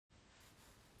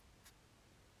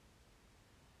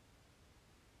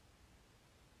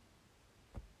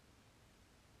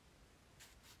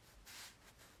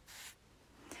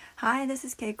Hi, this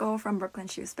is Keiko from Brooklyn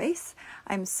Shoe Space.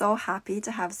 I'm so happy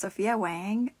to have Sophia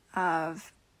Wang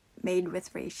of Made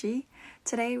with Reishi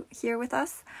today here with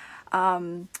us.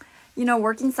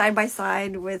 Working side by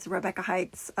side with Rebecca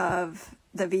Heights of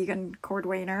the Vegan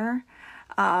Cordwainer,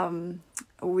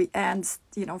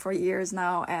 for years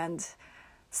now, and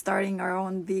starting our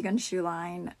own vegan shoe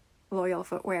line, Loyal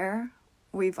Footwear.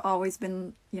 We've always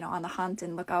been, on the hunt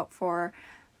and look out for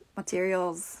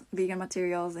materials, vegan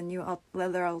materials, and new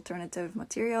leather alternative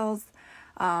materials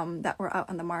that were out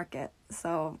on the market.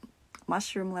 So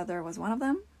mushroom leather was one of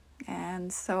them.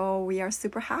 And so we are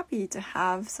super happy to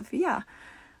have Sophia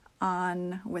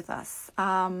on with us.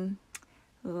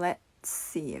 Let's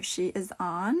see if she is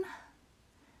on.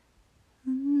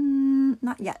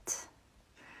 Not yet.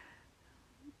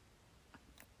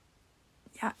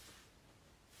 Yeah.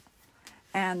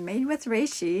 And Made with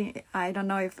Reishi, I don't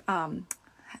know if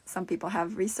some people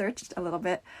have researched a little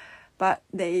bit, but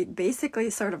they basically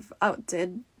sort of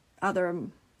outdid other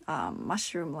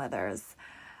mushroom leathers.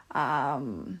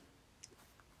 Hold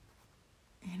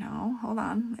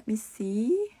on, let me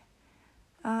see.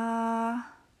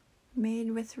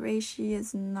 Made with Reishi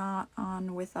is not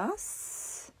on with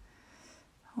us.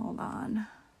 Hold on.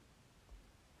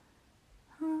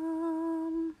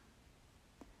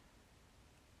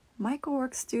 Michael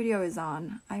Studio is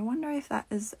on. I wonder if that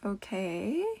is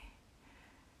okay.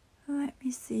 Let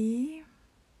me see.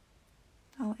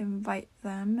 I'll invite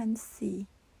them and see.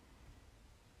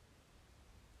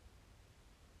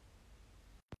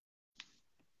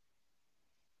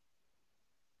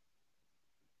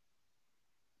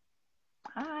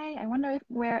 Hi, I wonder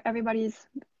where everybody's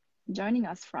joining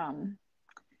us from.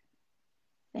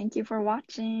 Thank you for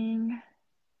watching.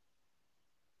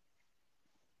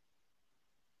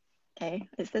 Okay,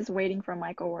 it says waiting for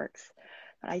Michael Works.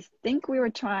 But I think we were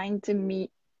trying to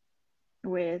meet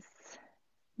with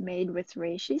Made with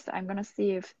Reishi, so I'm gonna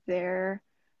see if their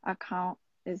account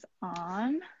is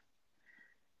on.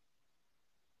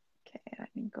 Okay,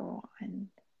 let me go and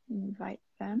invite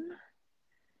them.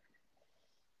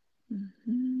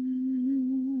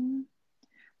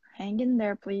 Hang in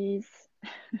there, please.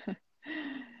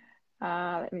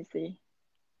 Let me see.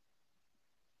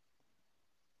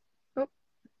 Oh,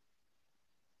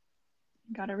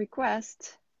 got a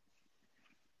request.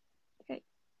 Okay.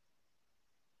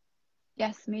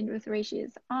 Yes, Made with Reishi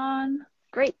is on.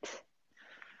 Great.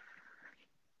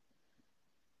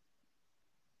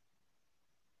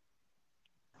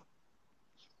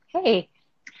 Hey.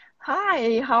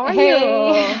 Hi, how are Hey.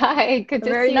 you? Hi. Good to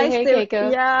Very see you. nice Hey, to,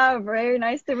 Keiko. yeah, very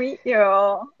nice to meet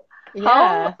you.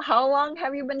 Yeah. How long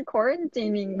have you been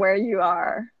quarantining where you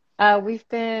are? We've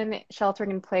been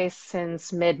sheltering in place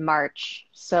since mid-March,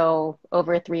 so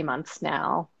over 3 months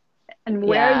now. And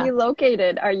where are Yeah. you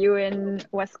located? Are you in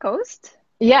West Coast?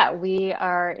 Yeah, we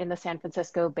are in the San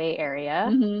Francisco Bay Area.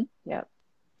 Mm-hmm. Yep.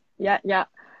 Yeah, yeah.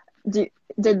 Do,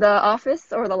 did the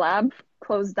office or the lab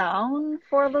close down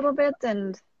for a little bit,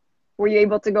 and were you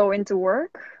able to go into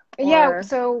work Yeah, or?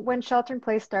 so when shelter in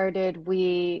place started,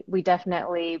 we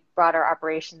definitely brought our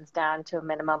operations down to a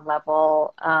minimum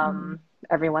level. Mhm.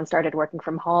 Everyone started working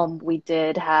from home. We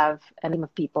did have a team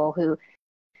of people who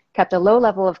kept a low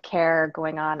level of care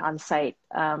going on site,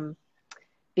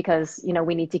 because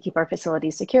we need to keep our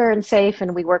facilities secure and safe,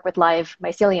 and we work with live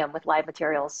mycelium, with live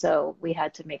materials, so we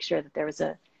had to make sure that there was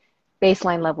a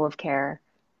baseline level of care.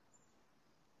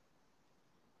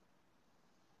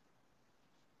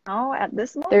 Oh, at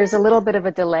this There's a moment? little bit of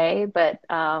a delay, but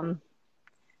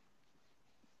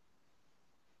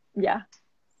Yeah.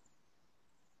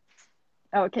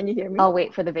 Oh, can you hear me? I'll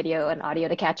wait for the video and audio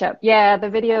to catch up. Yeah, the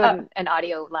video Uh, and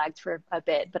audio lagged for a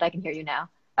bit, but I can hear you now.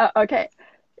 okay.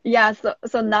 Yeah,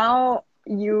 so now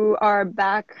you are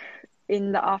back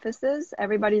in the offices.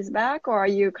 Everybody's back, or are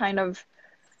you kind of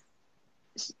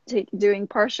doing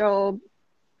partial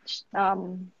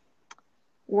um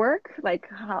work? Like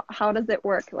how does it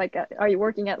work? Like are you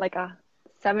working at like a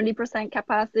 70%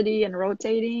 capacity and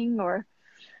rotating or?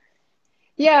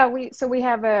 Yeah, we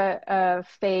have a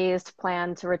phased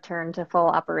plan to return to full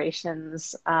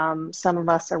operations. Some of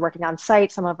us are working on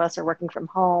site, some of us are working from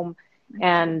home, Okay.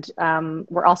 and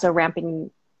we're also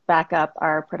ramping back up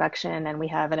our production. And we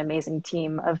have an amazing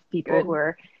team of people who Good.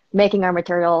 are making our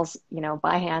materials,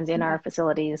 by hand in Yeah. our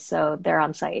facilities, so they're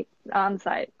on site. On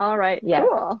site. All right. Yeah.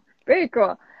 Cool. Very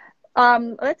cool.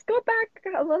 Let's go back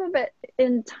a little bit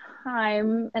in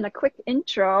time and a quick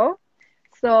intro.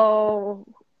 So,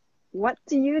 what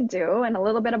do you do? And a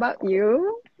little bit about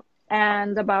you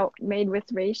and about Made with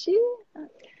Reishi.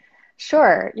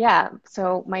 Sure. Yeah.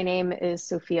 So my name is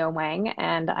Sophia Wang,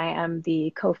 and I am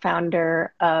the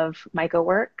co-founder of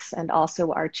MycoWorks and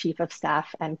also our chief of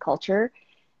staff and culture.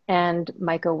 And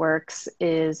MycoWorks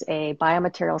is a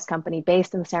biomaterials company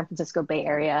based in the San Francisco Bay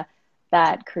Area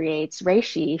that creates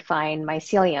reishi fine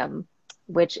mycelium,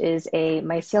 which is a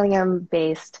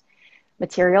mycelium-based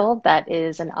material that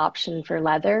is an option for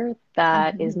leather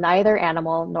that is neither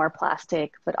animal nor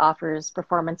plastic, but offers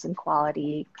performance and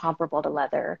quality comparable to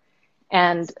leather.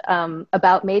 And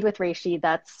about made with reishi,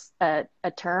 that's a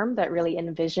term that really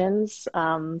envisions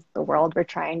the world we're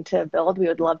trying to build. We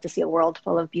would love to see a world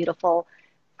full of beautiful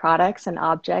products and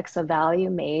objects of value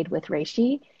made with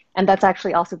reishi. And that's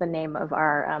actually also the name of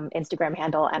our Instagram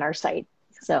handle and our site.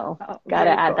 So gotta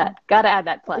add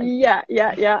that plug.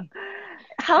 Yeah.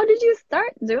 How did you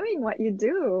start doing what you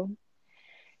do?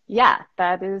 Yeah,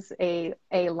 that is a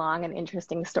long and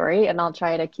interesting story, and I'll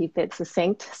try to keep it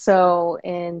succinct. So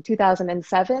in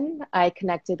 2007, I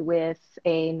connected with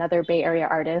another Bay Area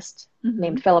artist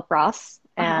named Phillip Ross,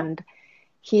 and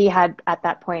he had at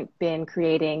that point been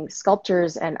creating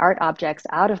sculptures and art objects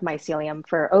out of mycelium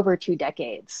for over 2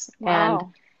 decades. Wow.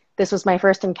 And this was my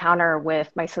first encounter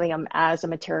with mycelium as a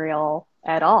material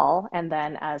at all, and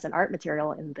then as an art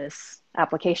material in this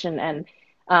application.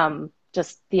 And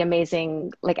just the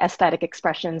amazing like aesthetic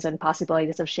expressions and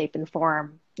possibilities of shape and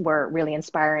form were really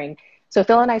inspiring. So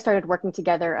Phil and I started working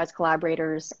together as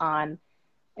collaborators on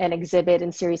an exhibit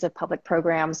and series of public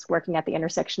programs working at the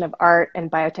intersection of art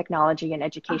and biotechnology and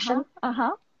education,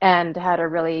 and had a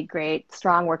really great,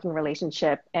 strong working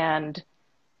relationship. And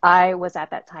I was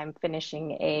at that time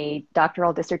finishing a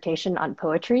doctoral dissertation on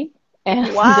poetry.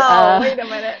 And, wow, wait a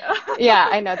minute. Yeah,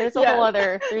 I know. There's a whole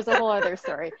other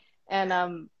story.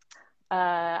 And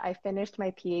I finished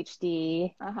my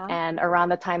PhD, and around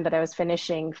the time that I was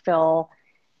finishing, Phil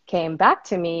came back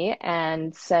to me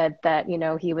and said that, you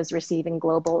know, he was receiving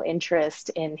global interest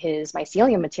in his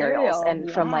mycelium materials and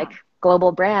from like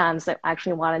global brands that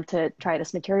actually wanted to try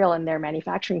this material in their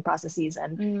manufacturing processes.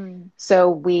 And so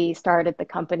we started the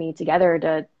company together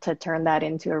to turn that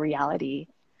into a reality.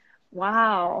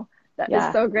 Wow, that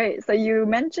is so great. So you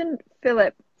mentioned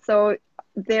Philip. So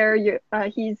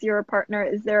he's your partner.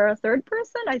 Is there a third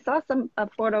person? I saw a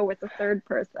photo with a third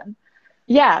person.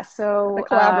 Yeah, so the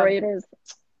collaborators.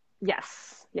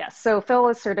 Yes. So Phil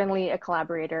is certainly a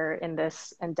collaborator in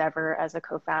this endeavor as a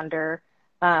co-founder.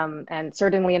 And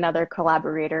certainly another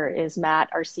collaborator is Matt,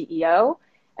 our CEO.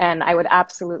 And I would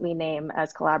absolutely name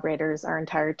as collaborators our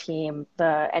entire team,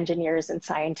 the engineers and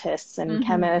scientists and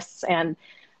chemists and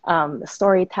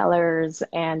storytellers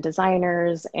and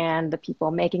designers and the people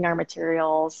making our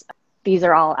materials. These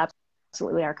are all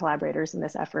absolutely our collaborators in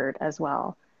this effort as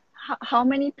well. How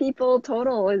many people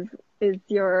total is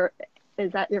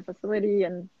at your facility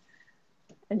and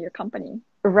your company?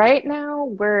 Right now,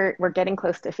 we're getting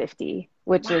close to 50,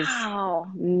 which is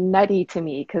nutty to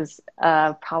me because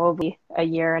probably a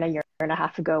year and a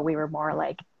half ago, we were more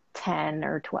like 10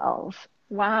 or 12.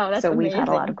 Wow, that's so amazing. We've had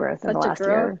a lot of growth in the last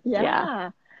year.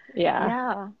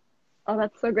 Yeah. Oh,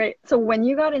 that's so great. So when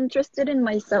you got interested in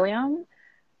mycelium,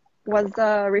 was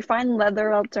refined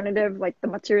leather alternative like the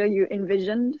material you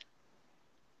envisioned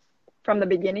from the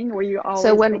beginning? Were you always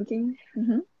thinking?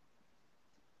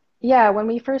 Yeah, when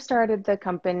we first started the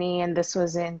company, and this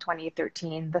was in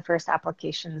 2013, the first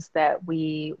applications that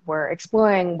we were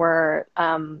exploring were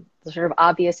the sort of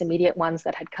obvious, immediate ones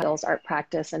that had Phil's art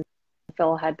practice, and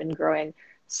Phil had been growing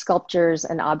sculptures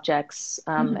and objects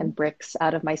and bricks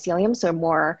out of mycelium, so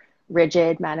more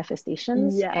rigid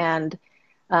manifestations. And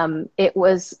it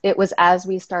was as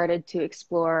we started to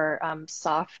explore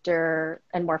softer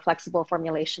and more flexible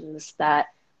formulations that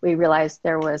we realized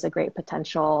there was a great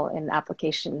potential in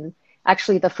application.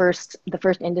 Actually, the first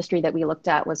industry that we looked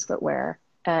at was footwear,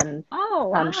 and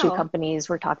shoe companies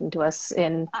were talking to us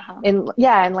in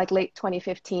like late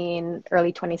 2015,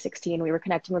 early 2016. We were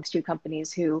connecting with shoe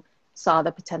companies who saw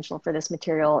the potential for this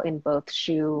material in both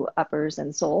shoe uppers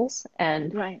and soles,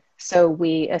 and so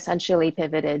we essentially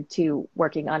pivoted to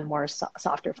working on more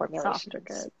softer formulations. Softer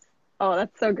goods. Oh,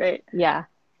 that's so great. Yeah,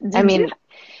 I mean,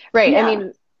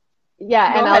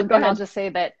 I'll just say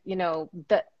that, you know,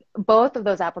 both of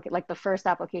those like the first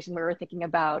application we were thinking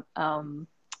about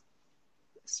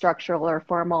structural or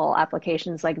formal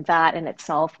applications, like that in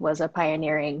itself was a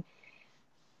pioneering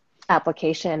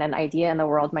application and idea in the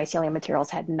world. Mycelium materials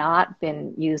had not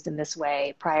been used in this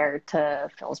way prior to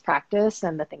Phil's practice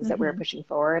and the things that we were pushing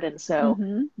forward. And so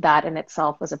that in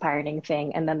itself was a pioneering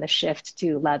thing. And then the shift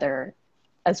to leather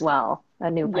as well,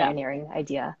 a new pioneering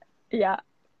idea. Yeah.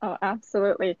 Oh,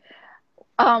 absolutely.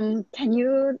 Can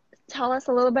you tell us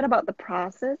a little bit about the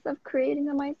process of creating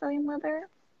the mycelium leather?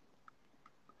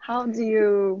 How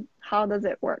does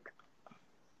it work?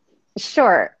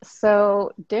 Sure.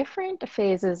 So different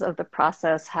phases of the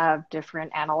process have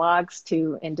different analogs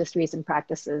to industries and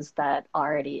practices that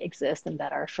already exist and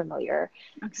that are familiar.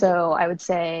 Okay. So I would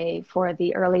say for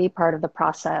the early part of the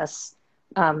process,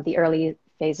 the early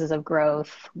phases of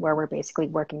growth, where we're basically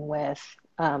working with,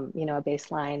 a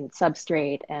baseline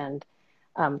substrate and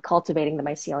cultivating the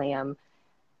mycelium,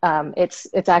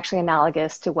 it's actually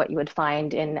analogous to what you would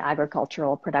find in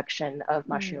agricultural production of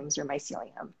mushrooms or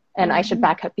mycelium. And I should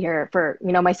back up here for,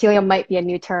 mycelium might be a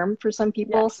new term for some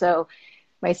people. Yeah. So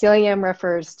mycelium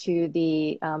refers to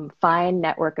the fine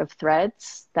network of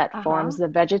threads that forms the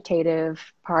vegetative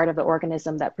part of the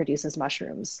organism that produces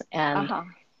mushrooms. And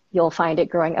you'll find it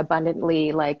growing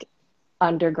abundantly, like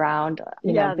underground,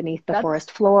 beneath the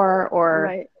forest floor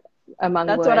or among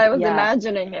That's wood. what I was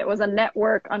imagining. It was a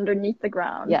network underneath the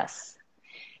ground.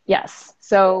 Yes.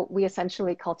 So we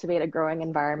essentially cultivate a growing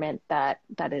environment that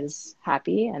is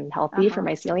happy and healthy for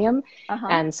mycelium.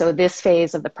 And so this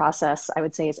phase of the process, I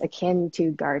would say, is akin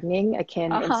to gardening,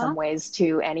 akin in some ways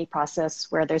to any process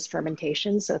where there's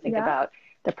fermentation. So think about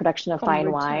the production of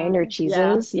fine wine or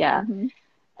cheeses.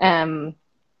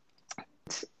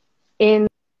 In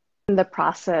the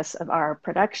process of our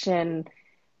production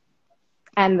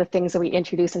and the things that we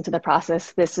introduce into the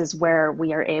process, this is where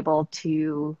we are able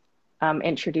to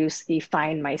introduce the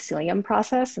fine mycelium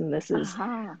process. And this is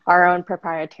our own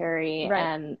proprietary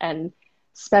and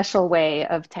special way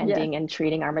of tending and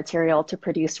treating our material to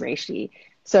produce reishi.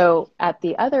 So at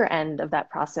the other end of that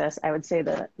process, I would say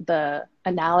the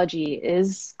analogy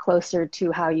is closer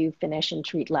to how you finish and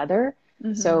treat leather.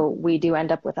 So we do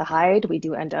end up with a hide. We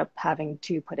do end up having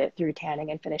to put it through tanning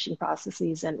and finishing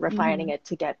processes and refining it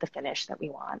to get the finish that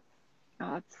we want.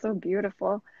 Oh, it's so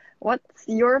beautiful. What's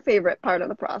your favorite part of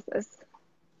the process?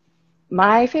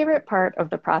 My favorite part of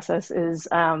the process is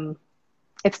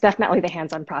it's definitely the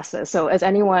hands-on process. So as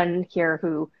anyone here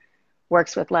who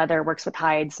works with leather, works with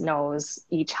hides, knows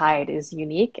each hide is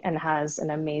unique and has an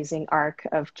amazing arc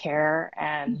of care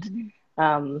and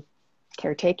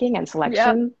caretaking and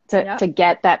selection to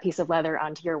get that piece of leather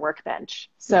onto your workbench.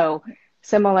 So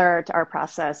similar to our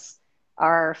process,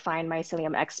 our fine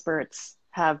mycelium experts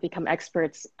have become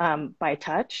experts by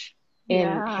touch in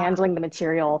handling the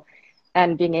material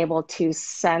and being able to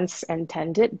sense and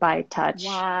tend it by touch,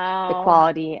 the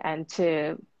quality, and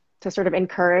to sort of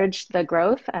encourage the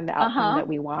growth and the outcome that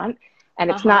we want.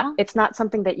 And it's not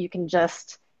something that you can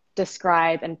just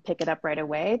describe and pick it up right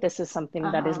away. This is something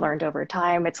that is learned over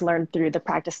time. It's learned through the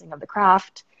practicing of the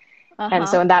craft. And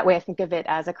so in that way, I think of it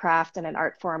as a craft and an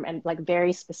art form and like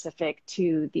very specific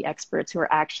to the experts who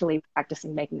are actually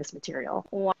practicing making this material.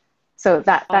 Wow. So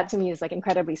that to me is like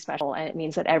incredibly special. And it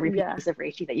means that every piece of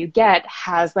reishi that you get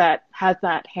has that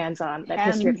hands-on, that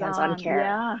history of hands-on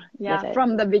care.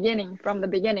 From the beginning.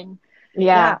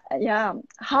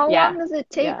 How long does it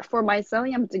take for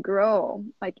mycelium to grow,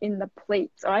 like in the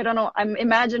plate? So I don't know. I'm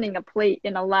imagining a plate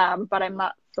in a lab, but I'm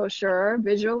not so sure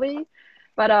visually.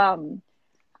 But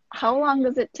how long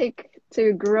does it take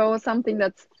to grow something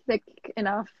that's thick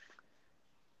enough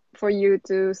for you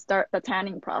to start the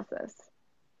tanning process?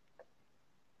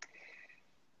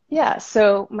 Yeah,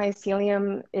 so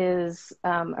mycelium is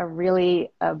a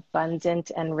really abundant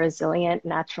and resilient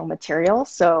natural material.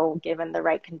 So given the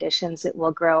right conditions, it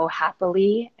will grow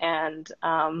happily and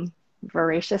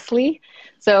voraciously.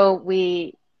 So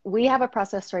we have a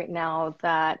process right now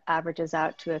that averages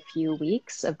out to a few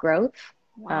weeks of growth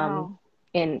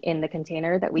in the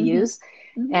container that we use.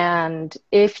 And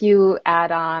if you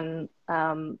add on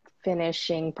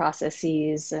finishing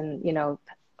processes and,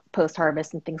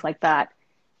 post-harvest and things like that,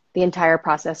 the entire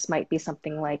process might be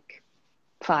something like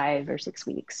 5 or 6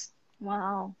 weeks.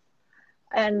 Wow.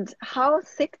 And how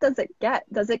thick does it get?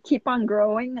 Does it keep on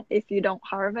growing if you don't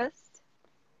harvest?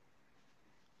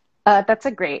 That's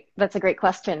a great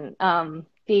question.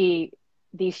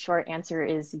 The short answer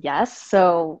is yes.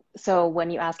 So when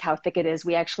you ask how thick it is,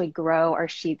 we actually grow our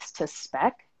sheets to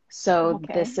spec. So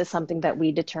this is something that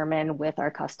we determine with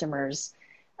our customers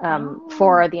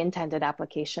for the intended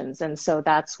applications. And so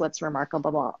that's what's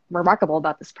remarkable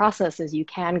about this process is you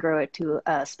can grow it to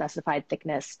a specified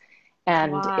thickness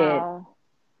and it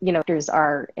there's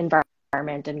our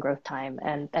environment and growth time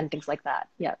and things like that.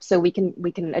 Yeah. So we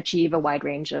can achieve a wide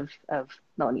range of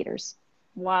millimeters.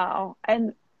 Wow.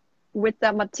 And with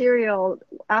that material,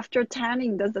 after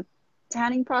tanning, does the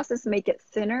tanning process make it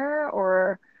thinner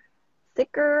or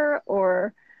thicker,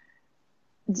 or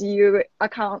do you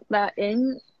account that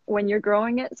in when you're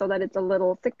growing it so that it's a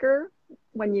little thicker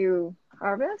when you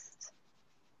harvest?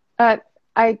 Uh,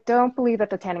 I don't believe that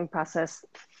the tanning process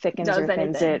thickens Does or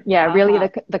thins anything? it. Yeah, really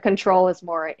Uh-huh. the control is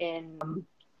more in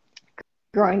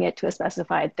growing it to a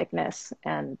specified thickness.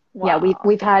 And yeah, Wow.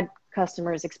 we've had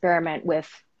customers experiment with.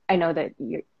 I know that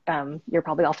you're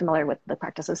probably all familiar with the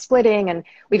practice of splitting, and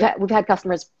Yeah. we've had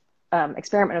customers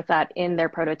experiment with that in their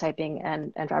prototyping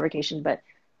and fabrication. But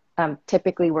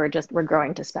typically, we're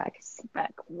growing to spec.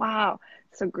 Spec. Wow.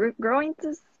 So growing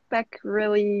to spec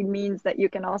really means that you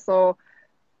can also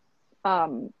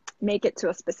um, make it to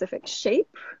a specific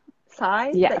shape,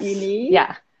 size that you Yes. need.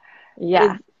 Yeah. Is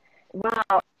Yeah.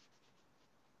 wow.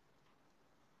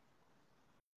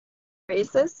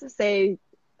 Basis, say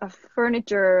a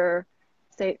furniture,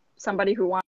 say somebody who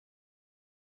wants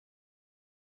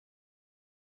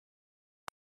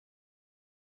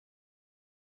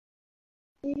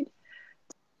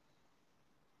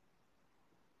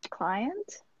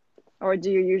client, or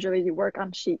do you usually work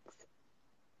on sheets?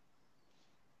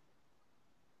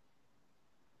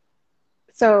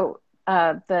 So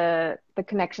the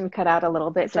connection cut out a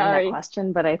little bit during that Sorry.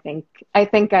 question, but I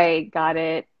think I got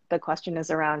it. The question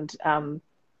is around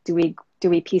do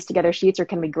we piece together sheets or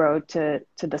can we grow to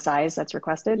the size that's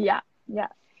requested? Yeah. Yeah.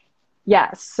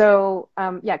 Yeah. So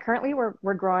yeah, currently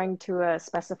we're growing to a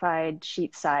specified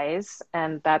sheet size,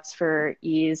 and that's for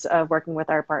ease of working with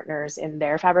our partners in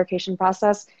their fabrication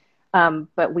process.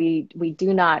 But we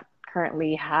do not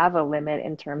currently have a limit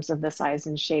in terms of the size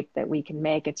and shape that we can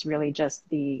make. It's really just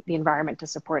the environment to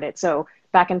support it. So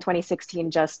back in 2016,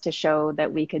 just to show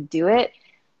that we could do it,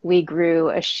 we grew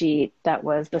a sheet that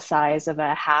was the size of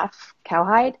a half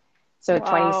cowhide. So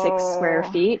 26 square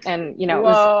Whoa. feet. And, you know, it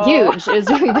was Whoa. huge. It was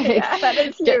really big, Yeah, that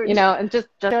is you huge. know, and just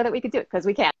show that we could do it because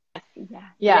we can. Yeah.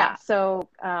 Yeah. Yeah. So,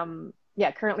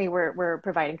 yeah, currently we're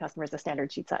providing customers a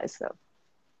standard sheet size. So,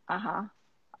 Uh-huh.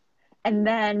 And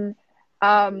then,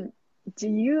 um, do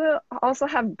you also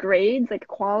have grades like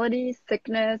quality,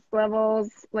 thickness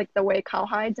levels, like the way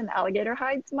cowhides and alligator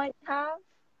hides might have?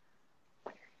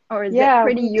 Or is it yeah,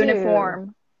 pretty we do.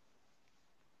 uniform?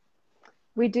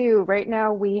 We do. Right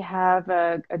now, we have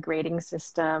a grading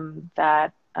system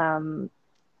that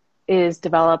is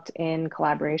developed in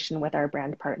collaboration with our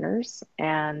brand partners,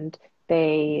 and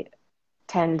they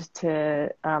tend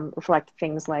to reflect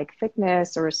things like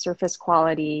thickness or surface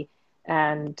quality,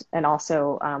 and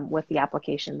also with the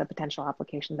application, the potential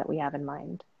application that we have in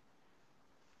mind.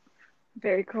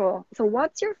 Very cool. So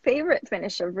what's your favorite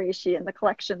finish of reishi in the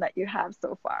collection that you have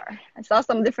so far? I saw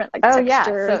some different like Oh yeah,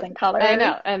 textures so and I colors.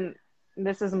 know, and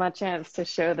this is my chance to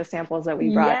show the samples that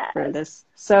we brought for Yes. this.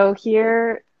 So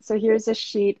here's a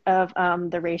sheet of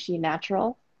the reishi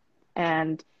natural,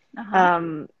 and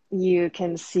Uh-huh. you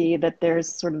can see that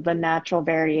there's sort of the natural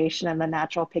variation and the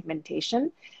natural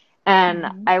pigmentation. And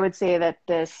Hmm. I would say that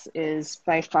this is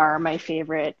by far my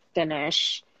favorite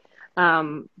finish,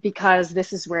 because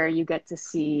this is where you get to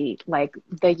see like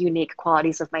the unique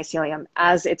qualities of mycelium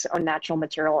as its own natural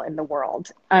material in the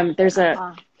world. Uh-huh.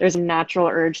 There's a natural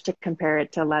urge to compare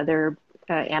it to leather,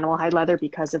 animal hide leather,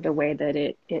 because of the way that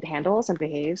it handles and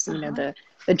behaves. You know, Uh-huh.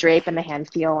 the drape and the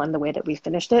hand feel and the way that we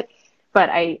finished it. But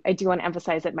I do want to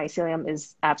emphasize that mycelium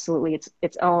is absolutely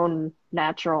its own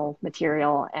natural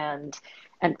material, and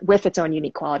with its own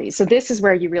unique qualities. So this is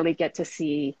where you get to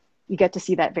see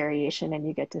that variation, and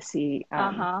you get to see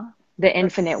Uh-huh. the The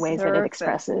infinite ways that it surface.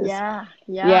 expresses. Yeah.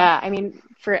 Yeah. Yeah, I mean,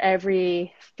 for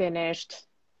every finished,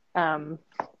 um,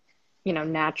 you know,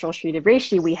 natural sheet of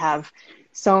reishi, we have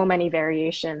so many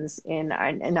variations in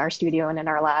our studio and in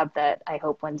our lab that I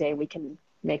hope one day we can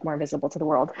make more visible to the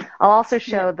world. I'll also Yeah.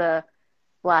 show the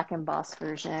black embossed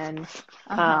version,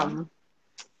 Uh-huh. um,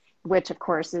 which of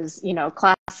course is, you know,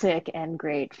 classic and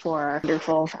great for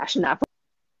wonderful fashion applications.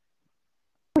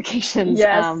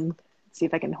 Yes. See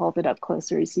if I can hold it up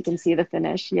closer so you can see the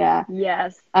finish. Yeah.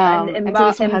 Yes. And And so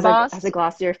this one has a embossed.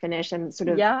 glossier finish and sort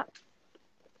of, Yeah.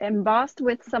 Embossed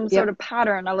with some sort yep. of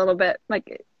pattern a little bit.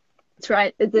 Like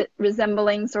try is it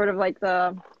resembling sort of like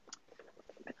the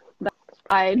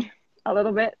hide a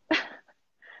little bit?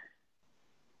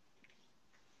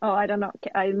 Oh, I don't know.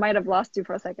 I might have lost you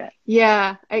for a second.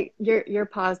 Yeah, you're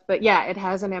paused, but yeah, it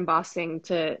has an embossing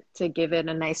to give it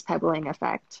a nice pebbling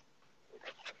effect.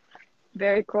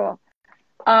 Very cool.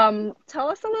 Tell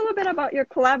us a little bit about your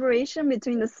collaboration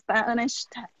between the Spanish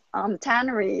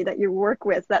tannery that you work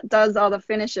with that does all the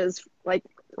finishes, like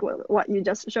what you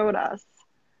just showed us.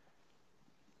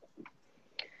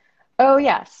 Oh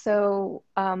yeah, so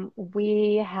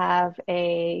we have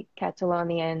a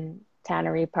Catalonian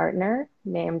tannery partner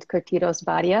named Curtidos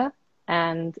Badia,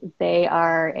 and they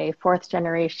are a fourth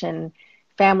generation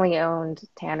family owned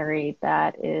tannery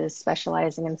that is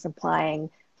specializing in supplying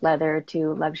leather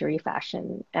to luxury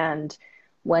fashion. And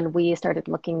when we started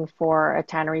looking for a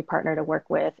tannery partner to work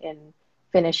with in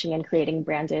finishing and creating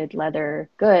branded leather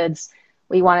goods,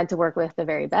 we wanted to work with the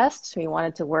very best. We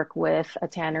wanted to work with a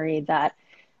tannery that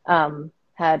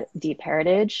had deep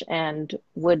heritage and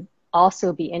would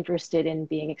also be interested in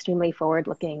being extremely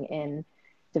forward-looking in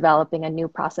developing a new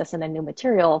process and a new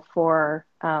material for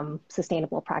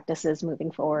sustainable practices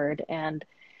moving forward. And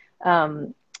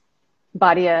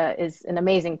Badia is an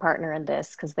amazing partner in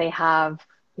this because they have,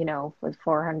 with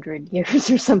 400 years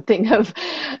or something of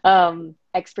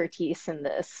expertise in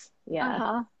this. Yeah.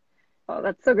 Uh-huh. Oh,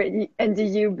 that's so great. And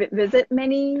did you visit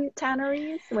many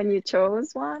tanneries when you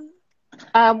chose one?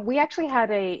 We actually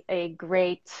had a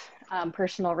great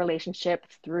personal relationship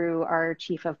through our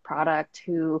chief of product,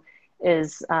 who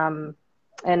is an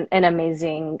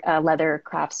amazing leather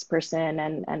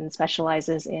craftsperson and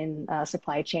specializes in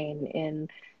supply chain in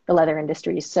the leather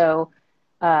industry. So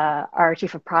our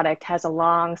chief of product has a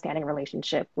long-standing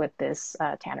relationship with this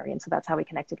tannery, and so that's how we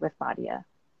connected with Badia.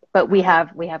 But we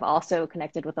have also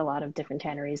connected with a lot of different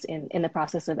tanneries in the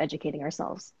process of educating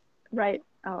ourselves. Right.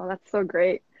 Oh, that's so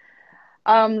great.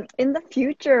 In the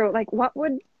future, like what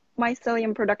would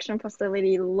mycelium production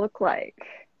facility look like?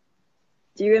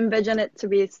 Do you envision it to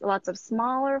be lots of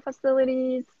smaller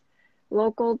facilities,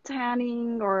 local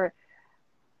tanning, or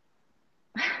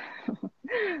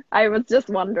I was just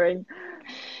wondering.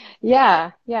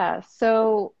 Yeah.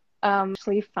 So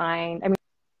actually find, I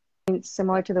mean,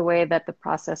 similar to the way that the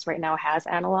process right now has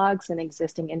analogs in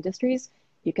existing industries,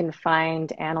 you can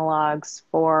find analogs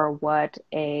for what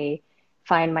a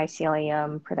fine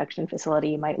mycelium production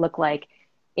facility might look like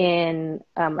in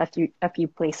a few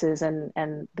places, and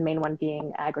the main one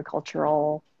being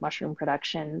agricultural mushroom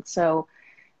production. So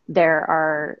there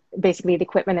are basically the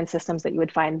equipment and systems that you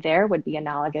would find there would be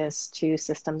analogous to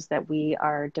systems that we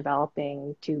are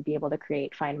developing to be able to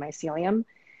create fine mycelium.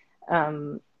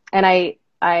 And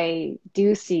I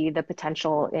do see the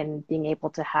potential in being able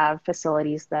to have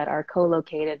facilities that are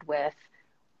co-located with,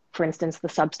 for instance, the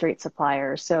substrate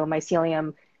supplier. So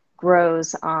mycelium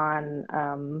grows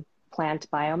on plant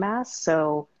biomass,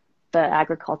 so the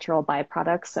agricultural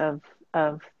byproducts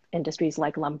of industries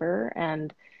like lumber,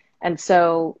 and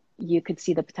so you could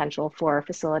see the potential for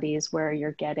facilities where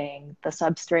you're getting the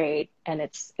substrate and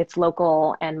it's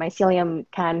local, and mycelium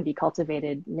can be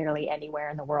cultivated nearly anywhere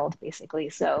in the world, basically.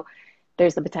 So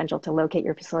there's the potential to locate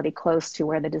your facility close to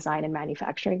where the design and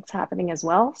manufacturing is happening as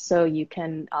well. So you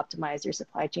can optimize your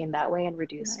supply chain that way and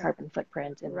reduce carbon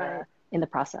footprint in the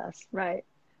process. Right.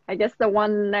 I guess the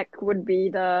bottleneck would be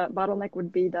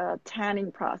the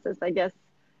tanning process. I guess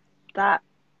that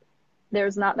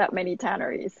there's not that many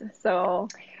tanneries. So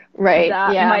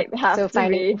that might have to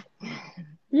be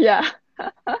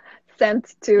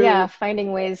sent to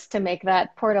finding ways to make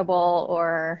that portable,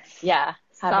 or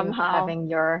having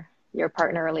your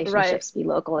partner relationships be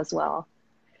local as well.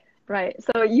 Right.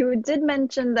 So you did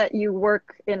mention that you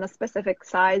work in a specific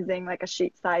sizing, like a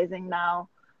sheet sizing now,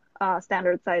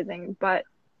 standard sizing, but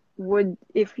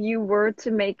if you were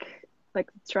to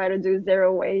try to do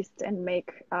zero waste and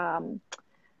make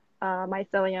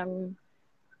mycelium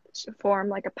form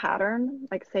like a pattern,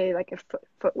 like say like a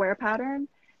footwear pattern,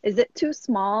 is it too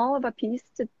small of a piece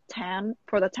to tan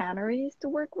for the tanneries to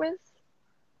work with?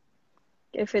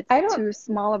 If it's too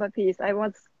small of a piece, I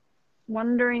was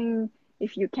wondering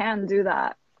if you can do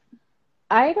that.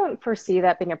 I don't foresee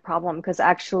that being a problem, because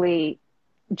actually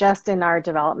just in our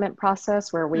development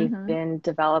process, where we've been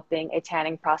developing a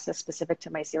tanning process specific to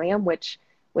mycelium, which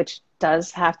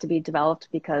does have to be developed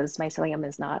because mycelium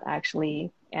is not actually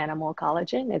animal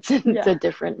collagen. It's a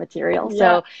different material.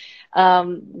 So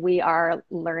we are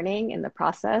learning in the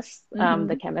process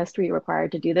the chemistry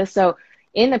required to do this. So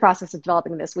in the process of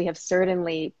developing this, we have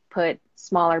certainly put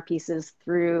smaller pieces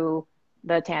through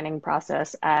the tanning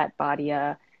process at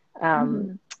Badia,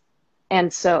 and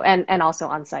also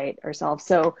on site ourselves.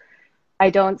 So I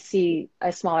don't see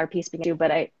a smaller piece being due,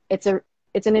 but it's an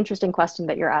interesting question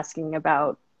that you're asking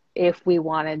about if we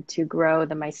wanted to grow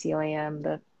the mycelium,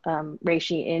 the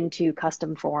reishi, into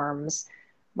custom forms,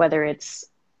 whether it's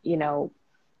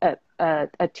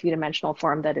a two-dimensional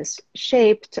form that is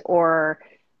shaped or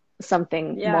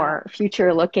something more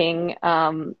future looking.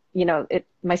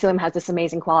 Mycelium has this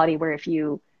amazing quality where if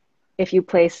you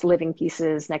place living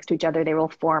pieces next to each other, they will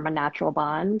form a natural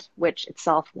bond, which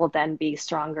itself will then be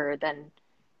stronger than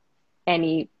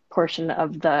any portion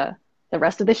of the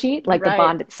rest of the sheet, like the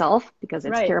bond itself, because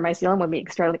it's pure mycelium, would be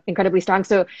incredibly strong.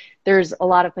 So there's a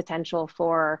lot of potential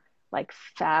for like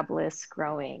fabless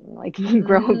growing, like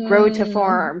grow to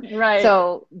form.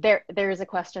 So there's a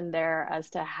question there as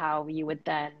to how you would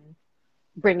then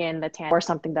bring in the tan or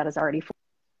something that is already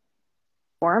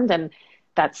formed. And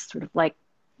that's sort of like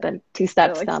the two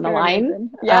steps down the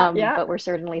line. Yeah. But we're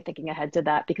certainly thinking ahead to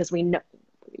that because we know,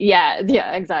 yeah,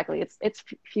 exactly. It's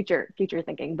future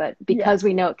thinking, but because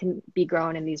we know it can be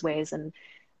grown in these ways, and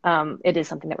it is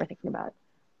something that we're thinking about.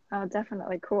 Oh,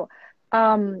 definitely cool.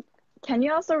 Can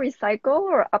you also recycle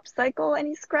or upcycle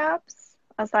any scraps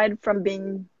aside from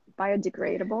being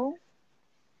biodegradable?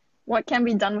 What can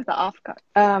be done with the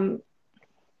offcut?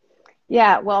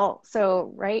 Yeah, well,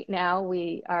 so right now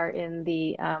we are in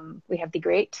the, we have the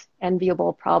great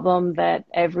enviable problem that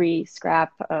every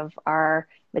scrap of our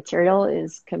material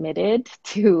is committed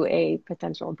to a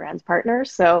potential brand partner.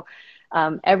 So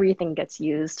everything gets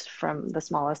used from the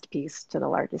smallest piece to the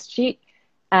largest sheet.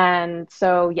 And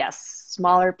so, yes,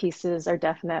 smaller pieces are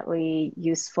definitely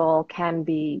useful, can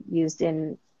be used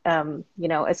in,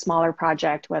 a smaller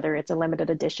project, whether it's a limited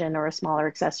edition or a smaller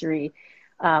accessory.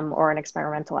 Or an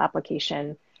experimental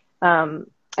application. And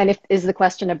is the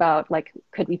question about like,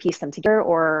 could we piece them together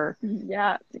or?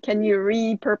 Yeah, can you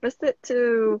repurpose it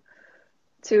to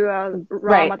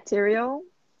raw material?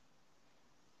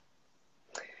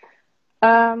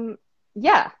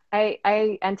 Yeah,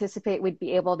 I anticipate we'd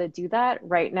be able to do that.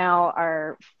 Right now,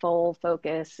 our full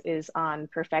focus is on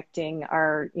perfecting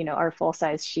our full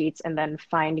size sheets and then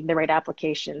finding the right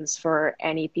applications for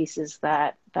any pieces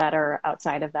that are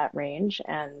outside of that range,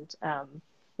 and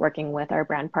working with our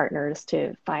brand partners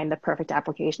to find the perfect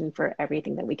application for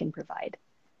everything that we can provide.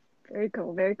 Very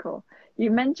cool, very cool.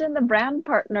 You mentioned the brand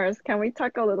partners. Can we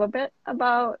talk a little bit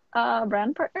about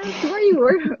brand partners? Who are you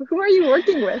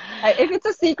working with? If it's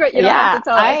a secret, you don't have to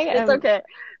tell us. It's okay.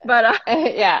 But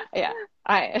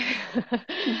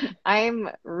I'm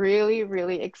really,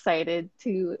 really excited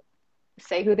to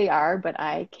say who they are, but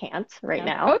I can't right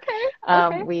now.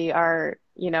 Okay. We are,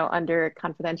 under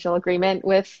confidential agreement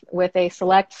with a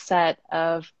select set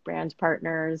of brand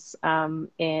partners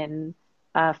in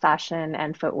fashion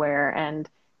and footwear, and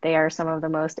they are some of the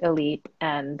most elite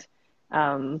and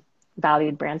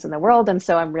valued brands in the world. And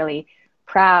so I'm really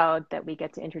proud that we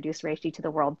get to introduce Reishi to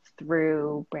the world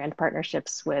through brand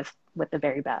partnerships with the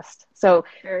very best. So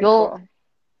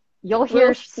you'll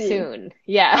hear soon.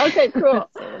 Yeah. Okay, cool.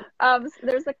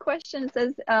 There's a question that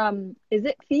says, is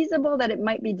it feasible that it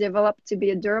might be developed to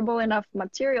be a durable enough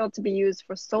material to be used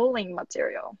for soling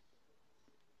material?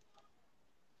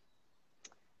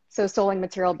 So soling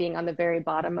material being on the very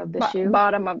bottom of the shoe?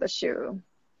 Bottom of the shoe.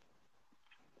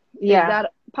 Yeah. Is that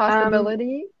a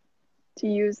possibility to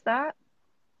use that?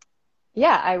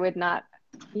 I would not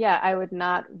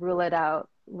rule it out.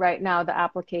 Right now, the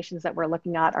applications that we're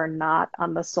looking at are not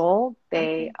on the sole.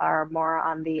 They are more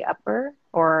on the upper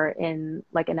or in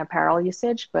like an apparel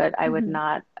usage, but I would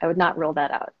not rule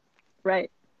that out.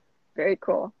 Right. Very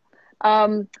cool.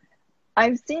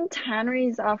 I've seen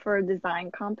tanneries offer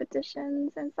design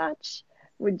competitions and such.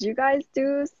 Would you guys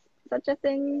do such a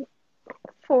thing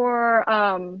for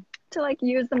to like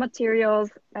use the materials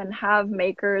and have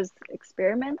makers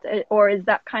experiment? Or is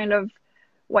that kind of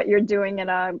what you're doing in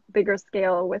a bigger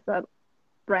scale with the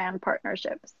brand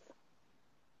partnerships?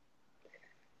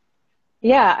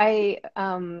 Yeah, I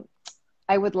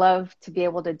would love to be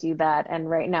able to do that. And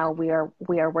right now we are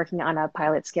working on a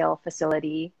pilot scale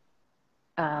facility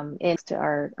into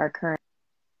our current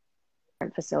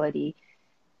facility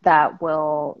that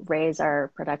will raise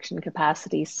our production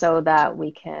capacity so that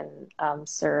we can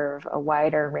serve a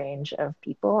wider range of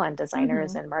people and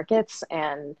designers and markets,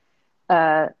 and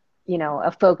a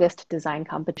focused design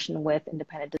competition with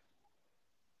independent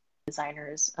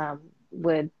designers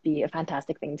would be a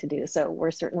fantastic thing to do. So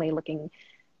we're certainly looking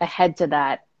ahead to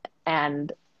that.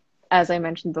 And as I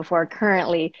mentioned before,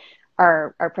 currently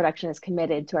our production is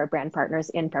committed to our brand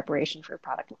partners in preparation for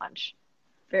product launch.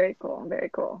 Very cool. Very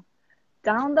cool.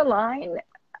 Down the line,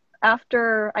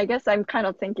 after, I guess I'm kind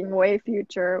of thinking way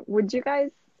future, would you guys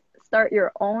start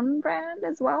your own brand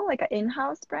as well, like an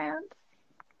in-house brand?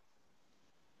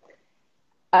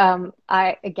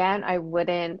 I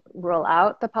wouldn't rule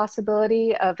out the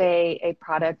possibility of a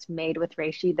product made with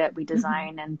reishi that we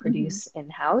design and produce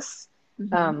in-house.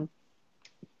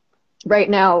 Right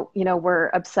now, we're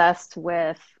obsessed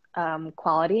with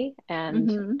quality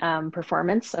and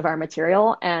performance of our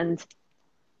material and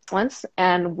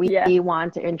we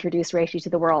want to introduce reishi to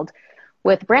the world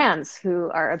with brands who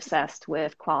are obsessed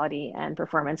with quality and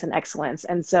performance and excellence.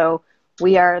 And so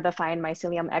we are the fine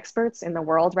mycelium experts in the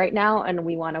world right now, and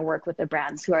we want to work with the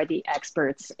brands who are the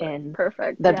experts in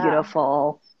the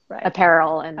beautiful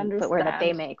apparel and footwear that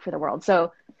they make for the world.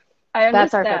 So I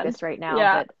That's our understand. focus right now,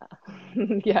 Yeah,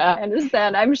 but yeah. I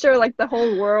understand. I'm sure like the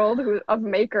whole world of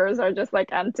makers are just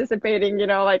like anticipating,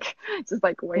 like just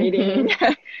like waiting.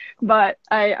 Hmm. But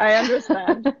I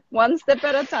understand. One step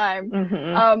at a time.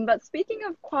 Hmm. But speaking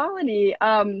of quality,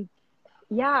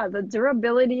 yeah, the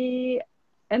durability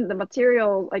and the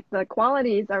material, like the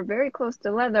qualities are very close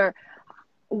to leather.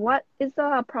 What is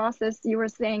the process you were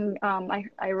saying?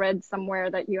 I read somewhere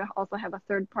that you also have a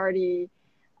third party,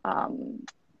 um,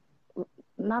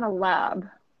 not a lab.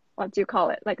 What do you call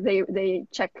it? Like they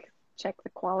check the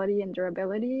quality and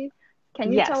durability.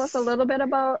 Can you tell us a Yes. little bit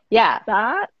about Yeah,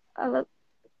 that?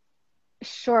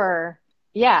 sure.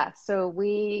 Yeah. So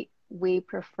we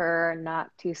prefer not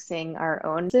to sing our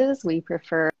own praises. We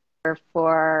prefer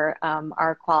for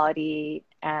our quality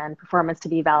and performance to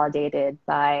be validated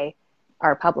by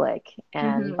our public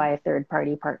and Mm-hmm. by third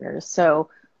party partners. So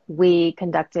we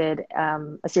conducted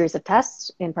a series of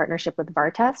tests in partnership with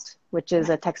VARTest, which is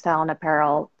Yeah, a textile and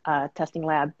apparel testing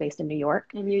lab based in New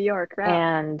York. in New York, right?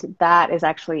 And that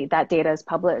data is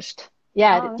published.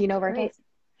 Yeah, Oh, do you that's know great. VARTest?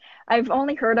 I've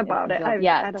only heard In about the it. field?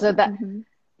 Yeah. I don't So know. that Mm-hmm.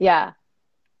 yeah.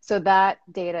 So that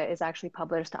data is actually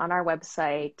published on our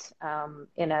website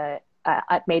in at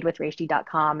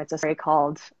madewithreishi.com. It's a story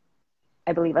called,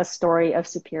 I believe, A Story of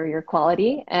Superior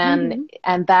Quality. Mm-hmm.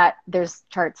 And that there's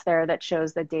charts there that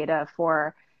shows the data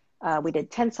for, we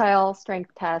did tensile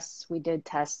strength tests. We did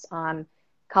tests on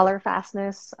color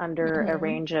fastness under a Mm-hmm.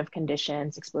 range of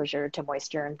conditions, exposure to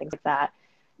moisture and things like that.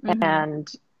 Mm-hmm.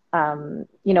 And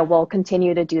we'll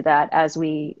continue to do that as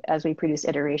we produce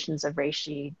iterations of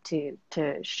reishi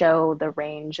to show the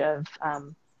range of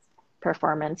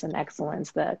performance and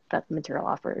excellence that the material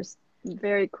offers.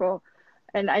 Very cool.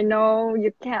 And I know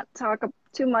you can't talk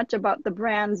too much about the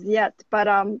brands yet, but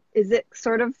is it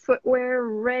sort of footwear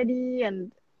ready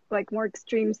and like more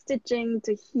extreme stitching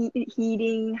to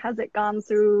heating? Has it gone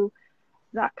through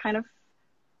that kind of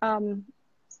um,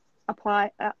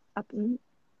 apply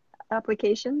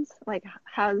applications? Like,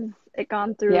 has it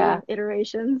gone Yeah, through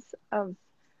iterations of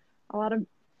a lot of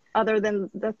other than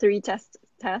the three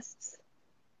tests?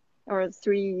 Or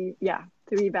three, yeah,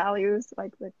 three values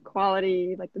like the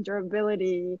quality, like the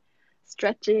durability,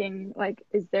 stretching. Like,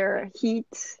 is there heat?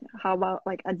 How about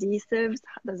like adhesives?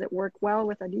 Does it work well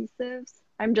with adhesives?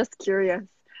 I'm just curious.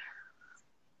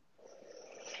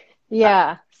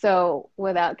 yeah. So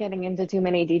without getting into too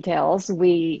many details,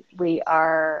 we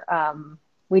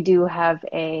do have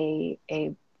a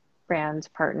brand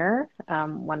partner,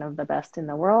 one of the best in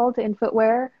the world in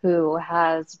footwear, who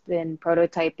has been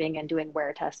prototyping and doing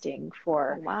wear testing Oh,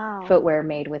 for wow. footwear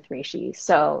made with reishi.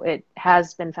 So it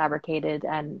has been fabricated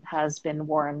and has been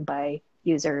worn by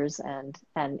users and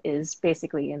is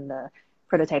basically in the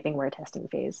prototyping wear testing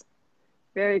phase.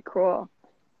 Very cool.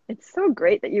 It's so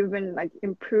great that you've been like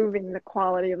improving the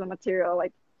quality of the material.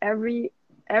 Like every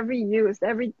use,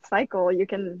 every cycle, you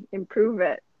can improve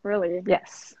it. Really.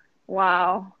 Yes.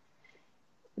 Wow.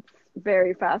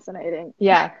 Very fascinating.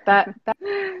 Yeah,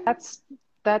 that's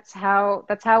that's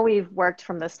how we've worked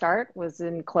from the start, was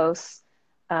in close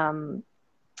um,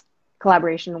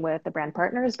 collaboration with the brand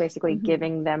partners, basically Hmm.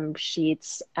 giving them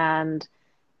sheets and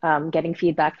getting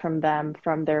feedback from them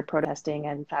from their protesting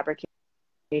and fabrication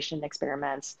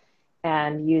experiments,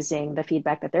 and using the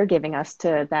feedback that they're giving us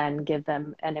to then give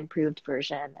them an improved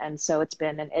version. And so it's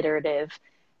been an iterative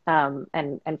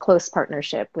and close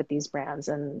partnership with these brands,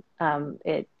 and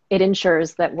it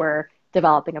ensures that we're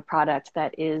developing a product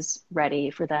that is ready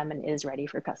for them and is ready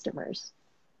for customers.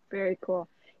 Very cool.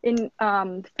 In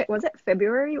was it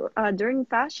February? During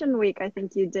Fashion Week, I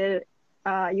think you had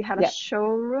a Yeah.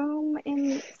 showroom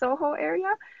in Soho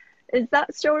area. Is that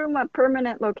showroom a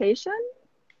permanent location?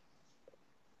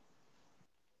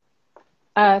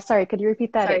 Sorry, could you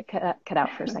repeat that? Sorry. It cut out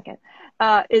for a second.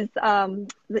 Is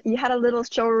you had a little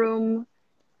showroom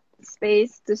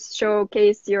space to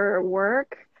showcase your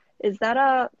work? Is that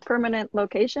a permanent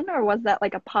location or was that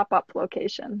like a pop-up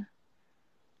location?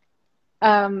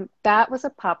 That was a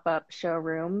pop-up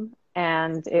showroom,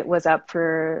 and it was up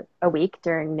for a week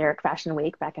during New York Fashion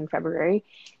Week back in February.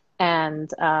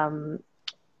 And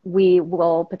we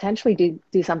will potentially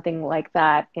do something like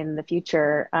that in the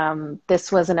future.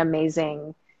 This was an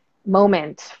amazing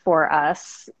moment for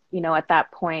us. At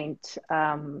that point,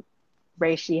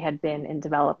 Reishi had been in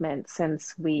development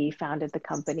since we founded the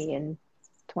company in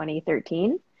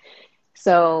 2013.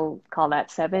 So call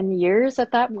that 7 years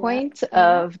at that Yeah, point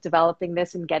yeah. of developing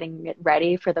this and getting it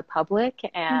ready for the public, Hmm.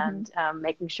 and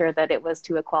making sure that it was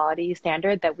to a quality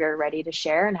standard that we were ready to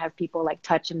share and have people like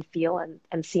touch and feel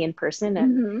and see in person.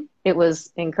 And Hmm. it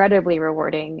was incredibly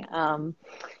rewarding.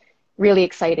 really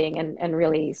exciting and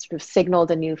really sort of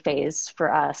signaled a new phase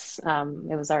for us.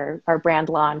 It was our brand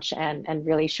launch and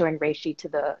really showing reishi to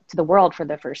the world for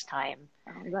the first time.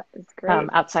 Oh, that is great.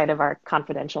 Outside of our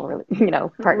confidential,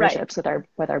 partnerships Right.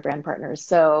 with our brand partners.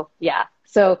 So yeah,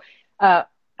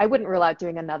 I wouldn't rule out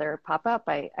doing another pop-up.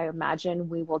 I imagine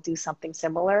we will do something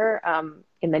similar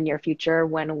in the near future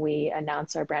when we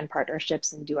announce our brand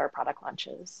partnerships and do our product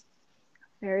launches.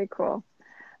 Very cool.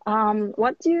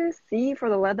 What do you see for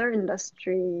the leather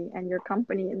industry and your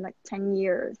company in like 10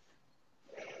 years?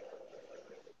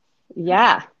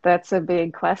 Yeah, that's a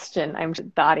big question. I'm sure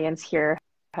the audience here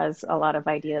has a lot of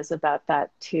ideas about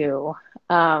that too.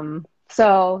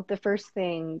 So the first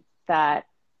thing that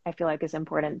I feel like is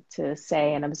important to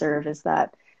say and observe is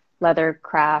that leather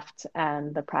craft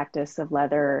and the practice of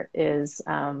leather is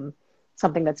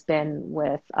something that's been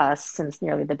with us since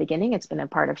nearly the beginning. It's been a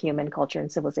part of human culture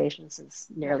and civilization since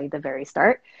nearly the very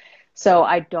start. So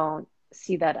I don't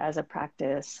see that as a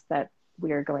practice that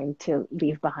we are going to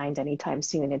leave behind anytime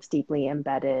soon. It's deeply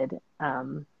embedded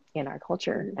in our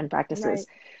culture and practices. Right.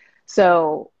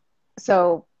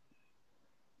 So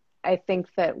I think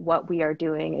that what we are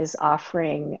doing is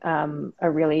offering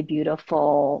a really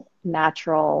beautiful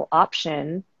natural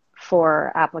option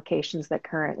for applications that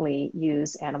currently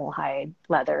use animal hide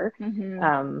leather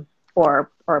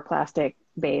or plastic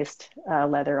based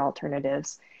leather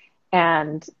alternatives.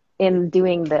 And in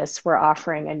doing this, we're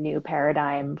offering a new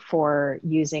paradigm for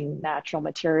using natural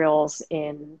materials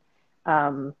in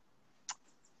and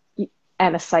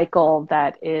a cycle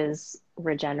that is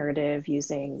regenerative,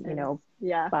 using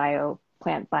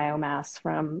plant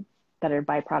biomass that are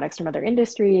byproducts from other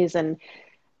industries, and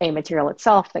a material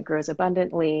itself that grows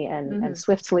abundantly and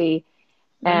swiftly,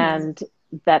 and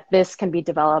that this can be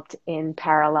developed in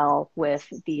parallel with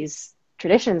these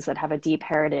traditions that have a deep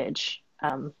heritage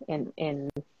in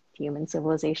human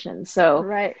civilization. So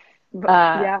right.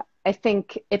 I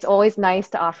think it's always nice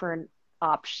to offer an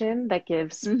option that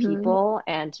gives people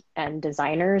and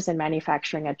designers and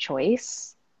manufacturing a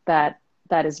choice that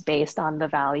is based on the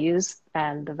values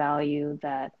and the value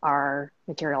that our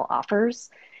material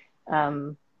offers.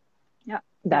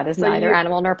 That is neither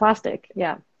animal nor plastic.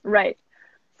 Yeah. Right.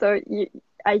 So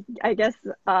I guess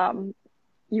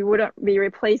you wouldn't be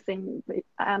replacing the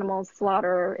animal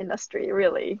slaughter industry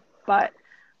really, but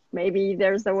maybe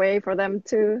there's a way for them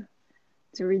to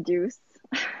reduce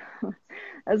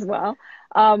as well.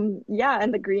 And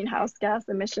the greenhouse gas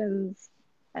emissions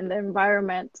and the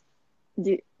environment.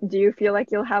 Do you feel like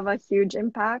you'll have a huge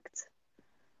impact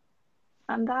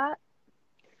on that?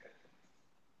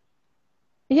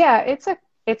 Yeah,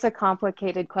 it's a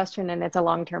complicated question, and it's a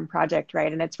long-term project,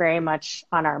 right? And it's very much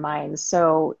on our minds.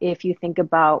 So if you think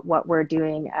about what we're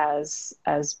doing as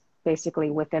basically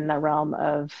within the realm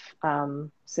of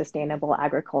sustainable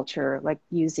agriculture, like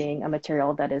using a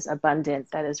material that is abundant,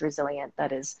 that is resilient,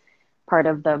 that is part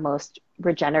of the most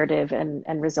regenerative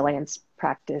and resilience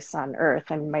practice on Earth.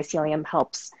 And mycelium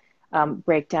helps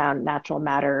break down natural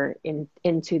matter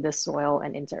into the soil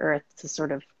and into Earth to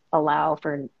sort of allow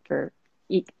for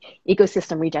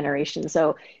ecosystem regeneration.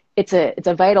 So it's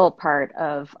a vital part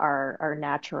of our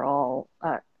natural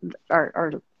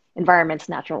our environment's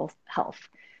natural health.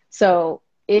 So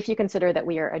if you consider that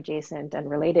we are adjacent and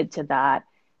related to that,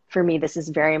 for me, this is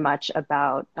very much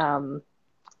about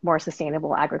more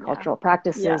sustainable agricultural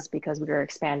practices, because we are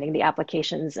expanding the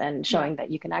applications and showing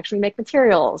that you can actually make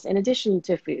materials in addition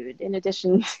to food, in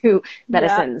addition to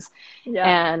medicines.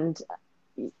 And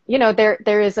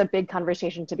there is a big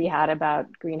conversation to be had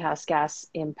about greenhouse gas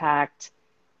impact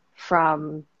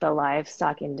from the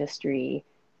livestock industry.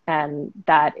 And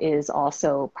that is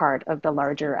also part of the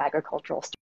larger agricultural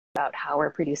story about how we're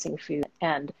producing food.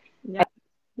 And I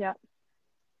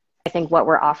think what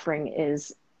we're offering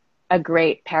is a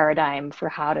great paradigm for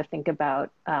how to think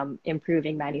about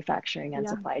improving manufacturing and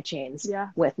supply chains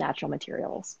with natural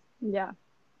materials. Yeah,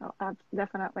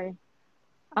 definitely.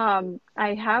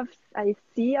 I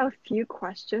see a few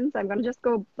questions. I'm gonna just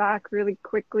go back really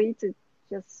quickly to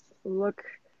just look,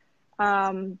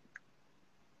 and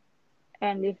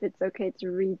if it's okay to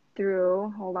read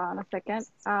through. Hold on a second.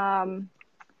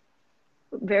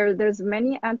 There's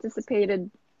many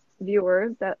anticipated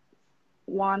viewers that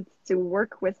want to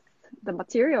work with the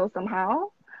material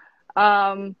somehow.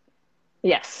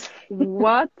 Yes.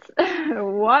 What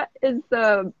is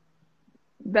the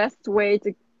best way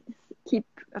to keep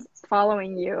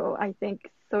following you? I think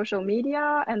social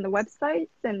media and the websites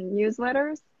and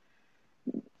newsletters.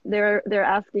 They're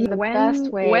asking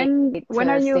when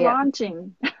are you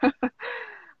launching?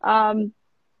 And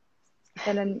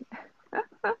then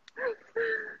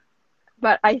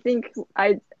but I think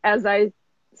as I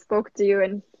spoke to you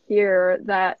and hear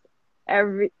that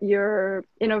you're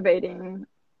innovating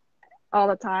all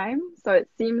the time. So it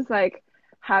seems like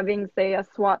having, say, a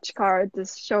swatch card to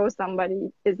show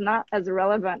somebody is not as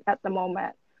relevant at the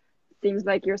moment. Seems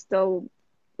like you're still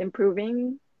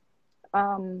improving,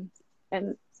 and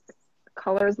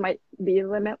colors might be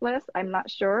limitless. I'm not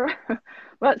sure,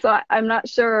 but so I'm not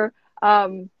sure. Yeah,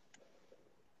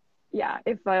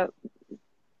 if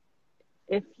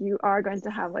you are going to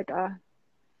have like a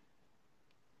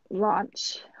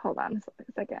launch, hold on a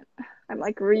second. I'm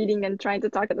like reading and trying to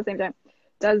talk at the same time.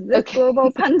 Does this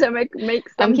global pandemic make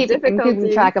some difficulties? I'm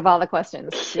keeping track of all the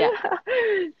questions. Yeah.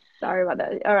 Sorry about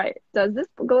that. All right. Does this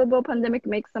global pandemic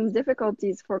make some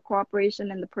difficulties for cooperation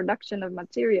in the production of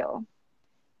material?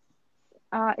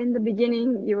 In the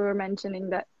beginning, you were mentioning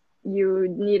that you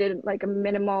needed like a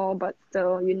minimal, but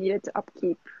still you needed to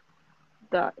upkeep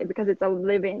because it's a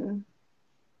living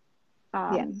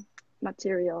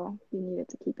material, you needed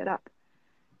to keep it up.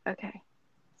 Okay.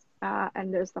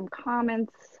 And there's some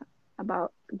comments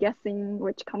about guessing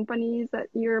which companies that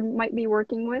you might be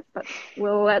working with, but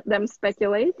we'll let them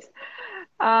speculate.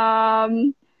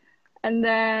 And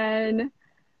then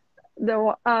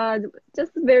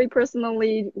just very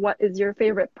personally, what is your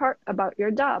favorite part about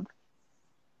your job?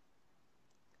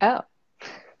 Oh.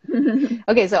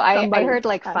 Okay, so I heard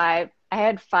like five. I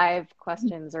had 5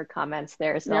 questions or comments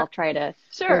there, so I'll try to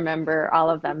remember all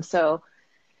of them. So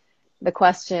the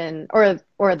question or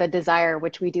the desire,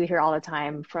 which we do hear all the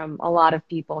time from a lot of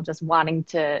people, just wanting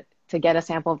to get a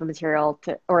sample of the material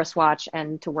or a swatch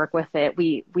and to work with it.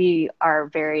 We are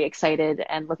very excited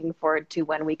and looking forward to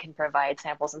when we can provide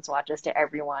samples and swatches to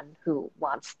everyone who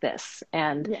wants this.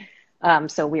 And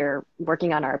so we're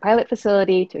working on our pilot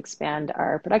facility to expand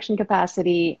our production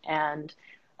capacity. And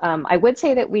I would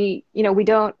say that we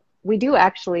do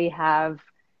actually have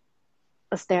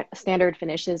standard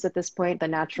finishes at this point, the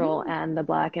natural and the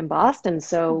black embossed. And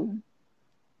so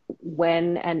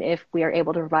when and if we are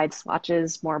able to provide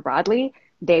swatches more broadly,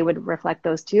 they would reflect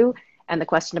those too. And the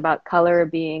question about color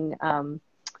being, the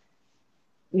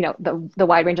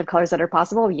wide range of colors that are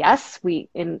possible. Yes, we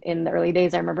in the early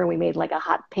days, I remember we made like a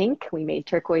hot pink, we made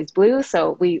turquoise blue.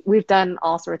 So we've done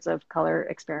all sorts of color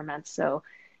experiments. So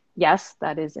yes,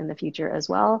 that is in the future as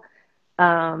well.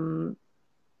 Trying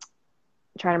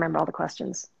to remember all the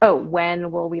questions. Oh,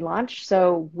 when will we launch?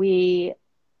 So we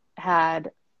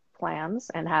had plans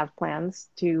and have plans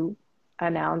to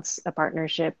announce a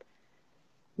partnership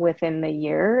within the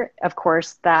year. Of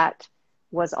course, that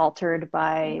was altered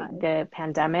by the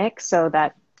pandemic, so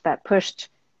that pushed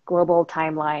global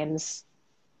timelines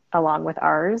along with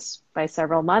ours by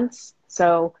several months.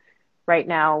 So right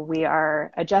now we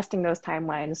are adjusting those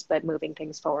timelines, but moving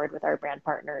things forward with our brand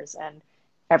partners, and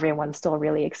everyone's still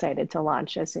really excited to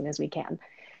launch as soon as we can.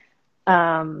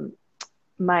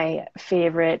 My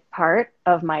favorite part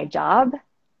of my job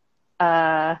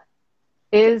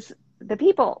is the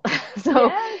people.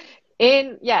 So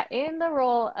in the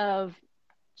role of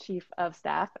chief of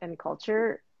staff and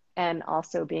culture, and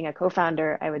also being a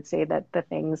co-founder, I would say that the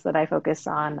things that I focus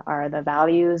on are the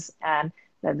values and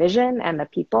the vision and the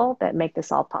people that make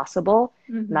this all possible.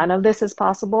 None of this is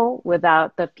possible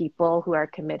without the people who are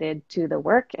committed to the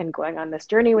work and going on this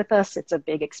journey with us. It's a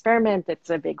big experiment.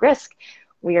 It's a big risk.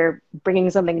 We are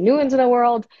bringing something new into the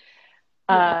world.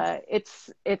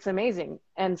 It's amazing.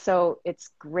 And so it's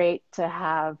great to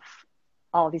have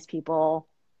all these people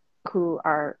who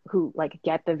like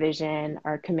get the vision,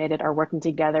 are committed, are working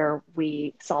together.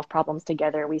 We solve problems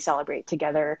together. We celebrate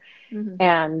together.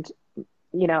 And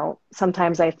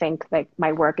sometimes I think like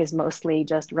my work is mostly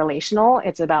just relational.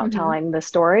 It's about telling the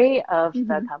story of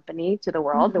the company to the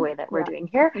world, the way that we're doing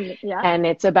here. And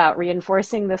it's about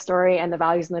reinforcing the story and the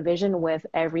values and the vision with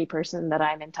every person that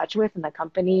I'm in touch with in the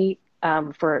company,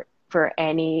 for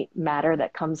any matter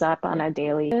that comes up on a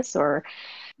daily basis, or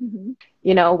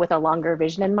with a longer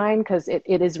vision in mind, because it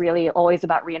is really always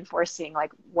about reinforcing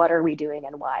like what are we doing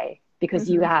and why, because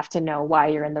you have to know why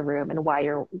you're in the room and why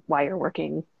you're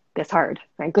working this hard,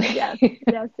 frankly. Yes.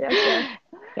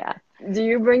 Yeah. Do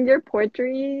you bring your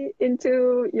poetry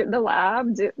into the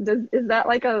lab? Is that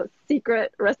like a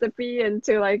secret recipe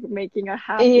into like making a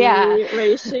happy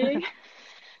reishi?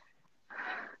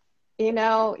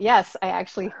 Yes, I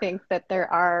actually think that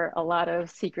there are a lot of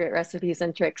secret recipes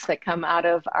and tricks that come out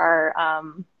of our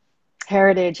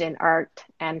heritage in art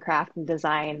and craft and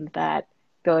design that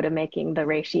go to making the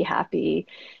reishi happy.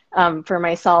 For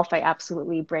myself, I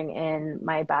absolutely bring in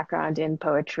my background in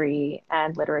poetry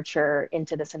and literature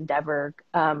into this endeavor.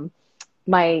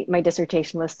 My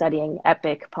dissertation was studying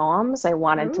epic poems. I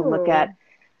wanted to look at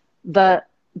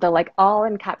the like all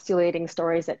encapsulating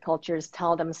stories that cultures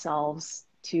tell themselves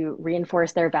to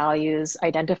reinforce their values,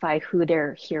 identify who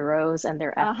their heroes and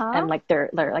and like their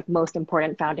like most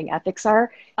important founding ethics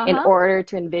are in order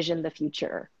to envision the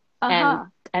future and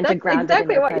to That's ground it in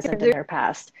exactly their what present you and do. their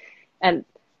past. And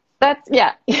that's,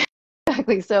 yeah,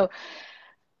 exactly. So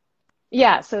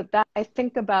yeah, so that I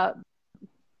think about.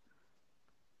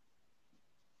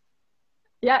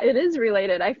 Yeah, it is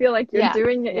related. I feel like you're Yeah,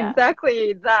 doing yeah,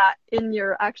 exactly that in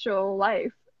your actual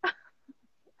life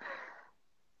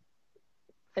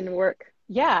and work.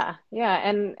 yeah, yeah.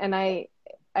 And I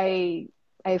I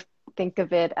think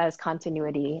of it as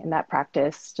continuity in that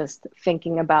practice, just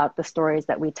thinking about the stories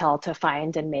that we tell to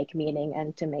find and make meaning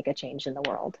and to make a change in the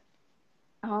world.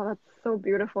 Oh, that's so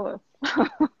beautiful.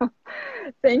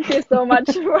 Thank you so much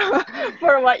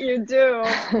for what you do.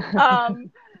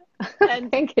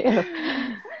 And Thank you.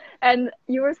 and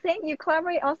you were saying you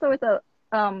collaborate also with a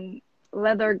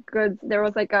leather goods. There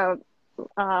was like a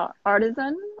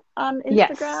artisan on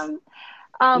Yes, Instagram.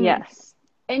 Um, yes.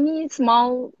 any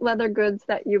small leather goods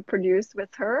that you produce with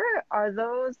her, are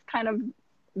those kind of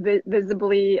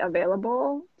visibly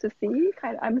available to see?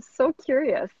 I'm so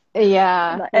curious.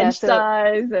 Yeah, The yeah. edge So,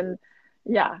 size and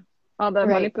yeah, all the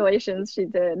right. manipulations she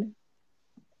did.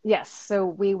 Yes. So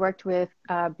we worked with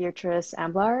Beatrice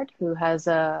Amblard, who has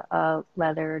a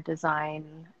leather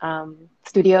design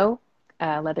studio,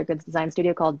 leather goods design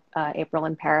studio called April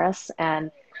in Paris.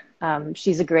 And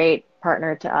she's a great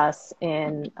partner to us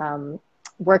in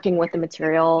working with the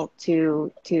material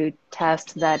to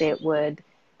test that it would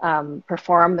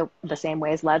perform the same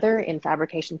way as leather in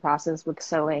fabrication process with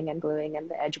sewing and gluing and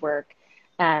the edge work.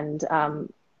 And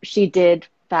she did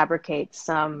fabricate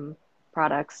some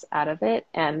products out of it,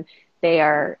 and they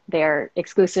are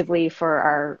exclusively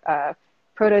for our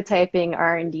prototyping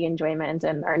R&D enjoyment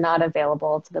and are not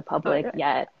available to the public Okay.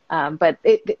 yet. But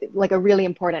it like a really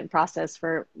important process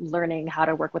for learning how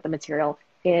to work with the material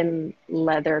in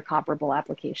leather comparable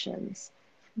applications.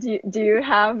 Do you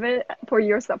have it for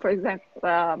yourself? For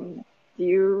example, do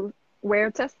you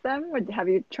wear test them, or have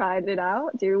you tried it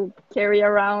out? Do you carry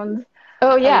around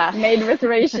Oh yeah. made with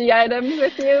reishi items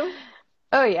with you?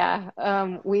 Oh yeah.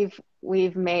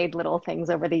 We've made little things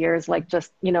over the years, like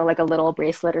just, like a little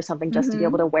bracelet or something just to be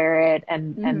able Mm-hmm. to wear it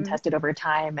and Mm-hmm. test it over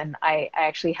time. And I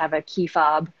actually have a key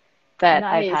fob that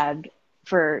I've Nice. had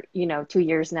for, 2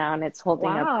 years now, and it's holding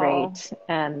up Wow. great.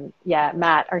 And yeah,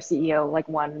 Matt, our CEO, like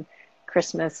one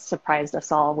Christmas surprised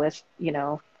us all with,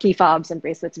 key fobs and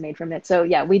bracelets made from it. So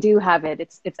yeah, we do have it.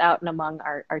 It's out and among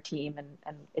our team,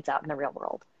 and it's out in the real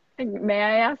world. May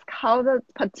I ask how the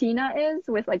patina is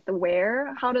with like the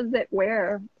wear? How does it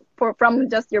wear from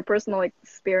just your personal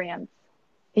experience?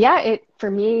 Yeah, for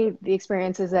me, the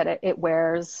experience is that it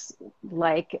wears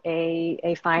like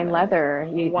a fine leather.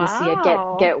 You see it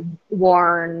Wow. get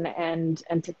worn and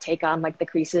to take on like the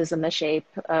creases and the shape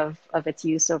of its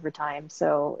use over time.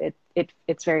 So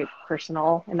it's very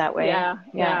personal in that way. Yeah,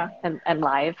 Yeah, yeah. and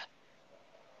live.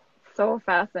 So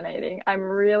fascinating. I'm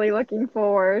really looking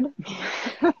forward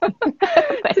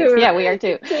Thanks. to Yeah, we are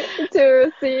too.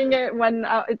 to seeing it when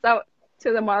it's out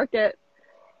to the market.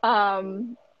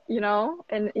 And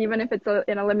even if it's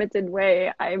in a limited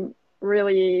way, I'm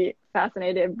really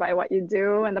fascinated by what you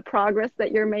do and the progress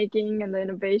that you're making and the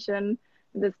innovation.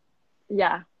 This,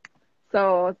 yeah.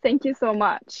 So thank you so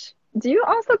much. Do you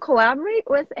also collaborate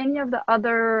with any of the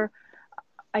other,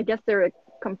 I guess they're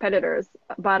competitors,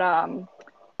 but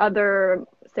other,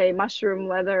 say, mushroom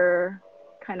leather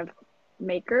kind of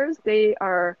makers? Is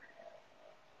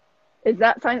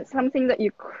that something that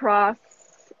you cross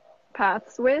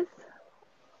paths with?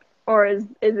 Or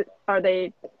are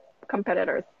they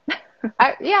competitors?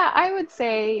 Yeah, I would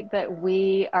say that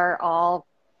we are all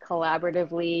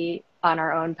collaboratively on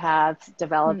our own paths Hmm.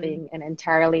 developing an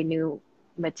entirely new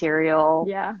material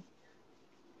Yeah.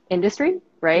 industry,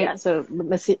 right? Yes. So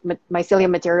mycelium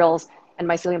materials and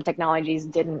mycelium technologies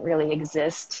didn't really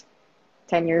exist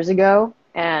 10 years ago.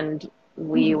 And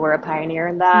we were a pioneer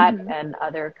in that, Mm-hmm. and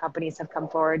other companies have come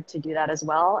forward to do that as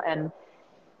well. And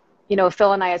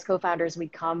Phil and I, as co-founders, we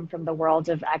come from the world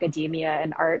of academia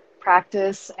and art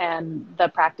practice, and the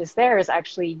practice there is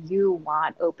actually you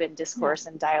want open Yeah. discourse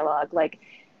and dialogue. Like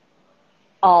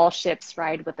all ships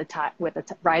ride with the tide,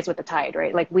 rise with the tide,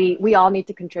 right? Like we all need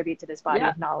to contribute to this body Yeah.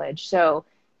 of knowledge. So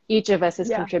each of us is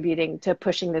Yeah. contributing to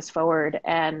pushing this forward,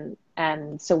 and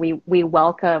so we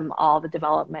welcome all the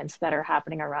developments that are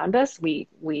happening around us. We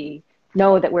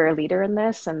know that we're a leader in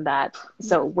this, and that Yeah.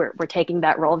 so we're taking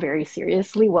that role very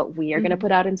seriously, what we are going to Mm-hmm.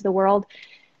 put out into the world.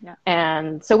 Yeah.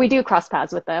 And so we do cross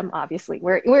paths with them. Obviously,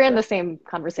 we're in Yeah. the same Same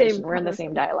conversation. We're in the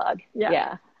same conversation. dialogue. Yeah.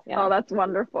 Yeah, Oh, yeah. that's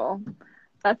wonderful.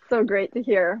 That's so great to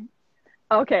hear.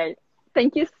 Okay.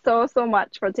 Thank you so, so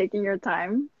much for taking your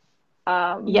time.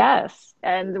 Yes.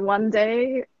 And one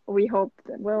day we hope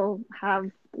that we'll have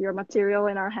your material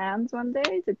in our hands one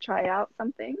day to try out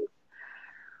some things.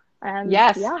 And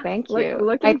Yes, yeah, thank you. I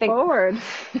looking think forward.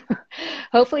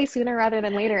 hopefully sooner rather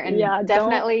than later. And Yeah, don't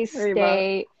definitely worry about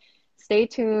it. stay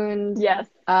tuned Yes.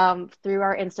 through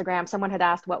our Instagram. Someone had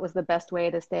asked what was the best way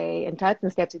to stay in touch,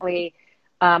 and stay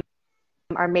um,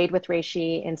 our Made with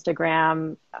Reishi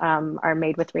Instagram, our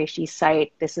Made with Reishi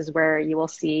site. This is where you will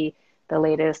see the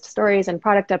latest stories and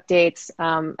product updates.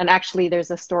 And actually,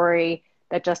 there's a story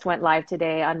that just went live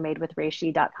today on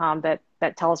madewithreishi.com that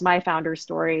tells my founder's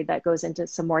story that goes into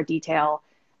some more detail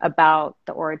about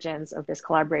the origins of this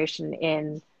collaboration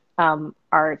in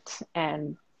art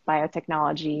and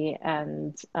biotechnology,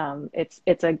 and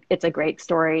it's a great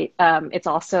story. It's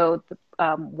also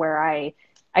where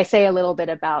I say a little bit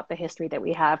about the history that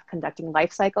we have conducting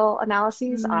life cycle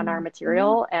analyses on our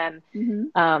material, and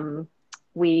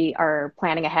we are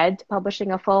planning ahead to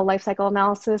publishing a full life cycle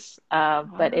analysis.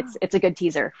 But it's a good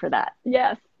teaser for that.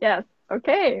 Yes, yes.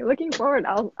 Okay, looking forward.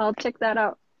 I'll check that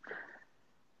out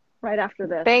right after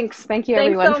this. Thank you Thanks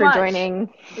everyone so for much.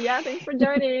 joining. Yeah, thanks for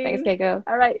joining. Thanks, Keiko.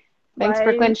 All right. Thanks, Bye,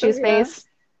 Brooklyn Shoe Sophia. Space.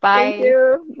 Bye. Thank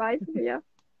you. Bye, Sophia.